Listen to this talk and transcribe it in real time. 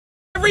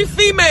Every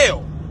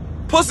female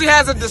pussy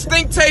has a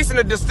distinct taste and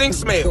a distinct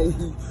smell.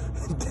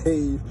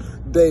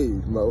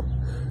 Dave, Mo.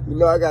 You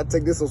know I gotta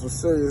take this on some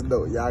serious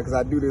note, y'all, because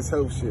I do this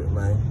health shit,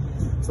 man.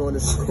 So on a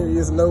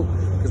serious note,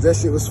 because that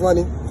shit was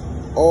funny,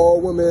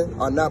 all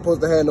women are not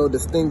supposed to have no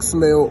distinct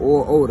smell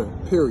or odor,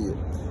 period.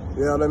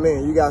 You know what I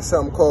mean? You got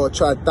something called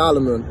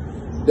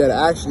trithylamine that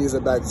actually is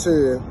a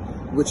bacteria,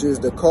 which is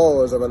the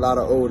cause of a lot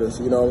of odors.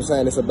 You know what I'm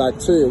saying? It's a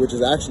bacteria, which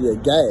is actually a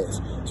gas.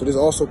 So this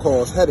also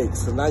causes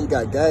headaches. So now you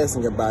got gas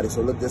in your body,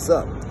 so look this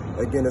up.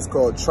 Again, it's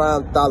called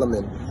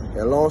trithylamine.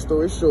 And long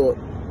story short,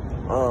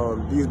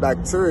 these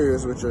bacteria,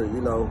 which are,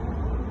 you know,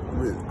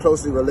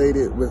 closely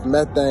related with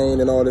methane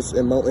and all this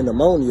and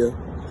ammonia,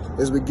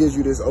 is what gives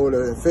you this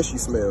odor and fishy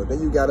smell.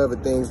 Then you got other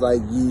things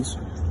like yeast,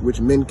 which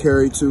men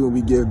carry too, and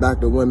we give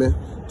back to women.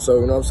 So,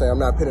 you know what I'm saying? I'm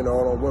not pinning it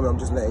all on women. I'm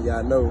just letting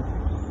y'all know.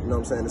 You know what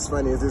I'm saying? As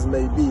funny as this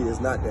may be, it's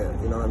not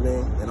that. You know what I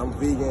mean? And I'm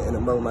vegan, and the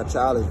mother of my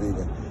child is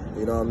vegan.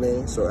 You know what I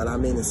mean? So, and I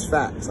mean, it's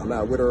facts. I'm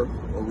not with her,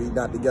 and we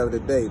not together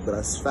today, but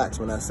it's facts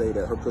when I say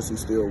that her pussy's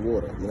still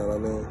water. You know what I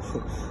mean?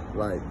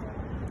 Like,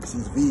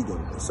 she's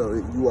vegan. So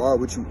you are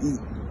what you eat.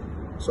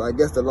 So I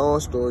guess the long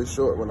story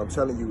short, what I'm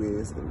telling you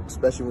is,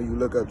 especially when you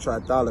look up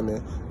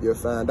trithylamine, you'll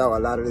find out a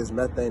lot of this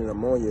methane and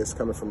ammonia is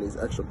coming from these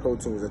extra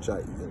proteins that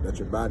you're eating, that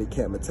your body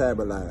can't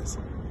metabolize.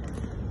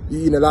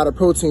 You're eating a lot of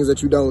proteins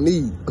that you don't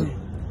need.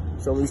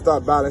 So when you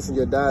start balancing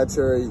your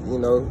dietary, you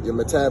know, your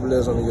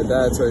metabolism and your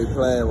dietary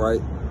plan,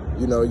 right,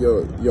 you know,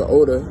 your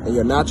odor and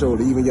your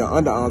natural, even your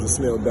underarms will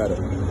smell better.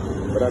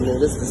 But I mean,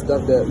 this is the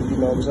stuff that, you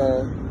know what I'm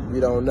saying, we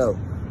don't know.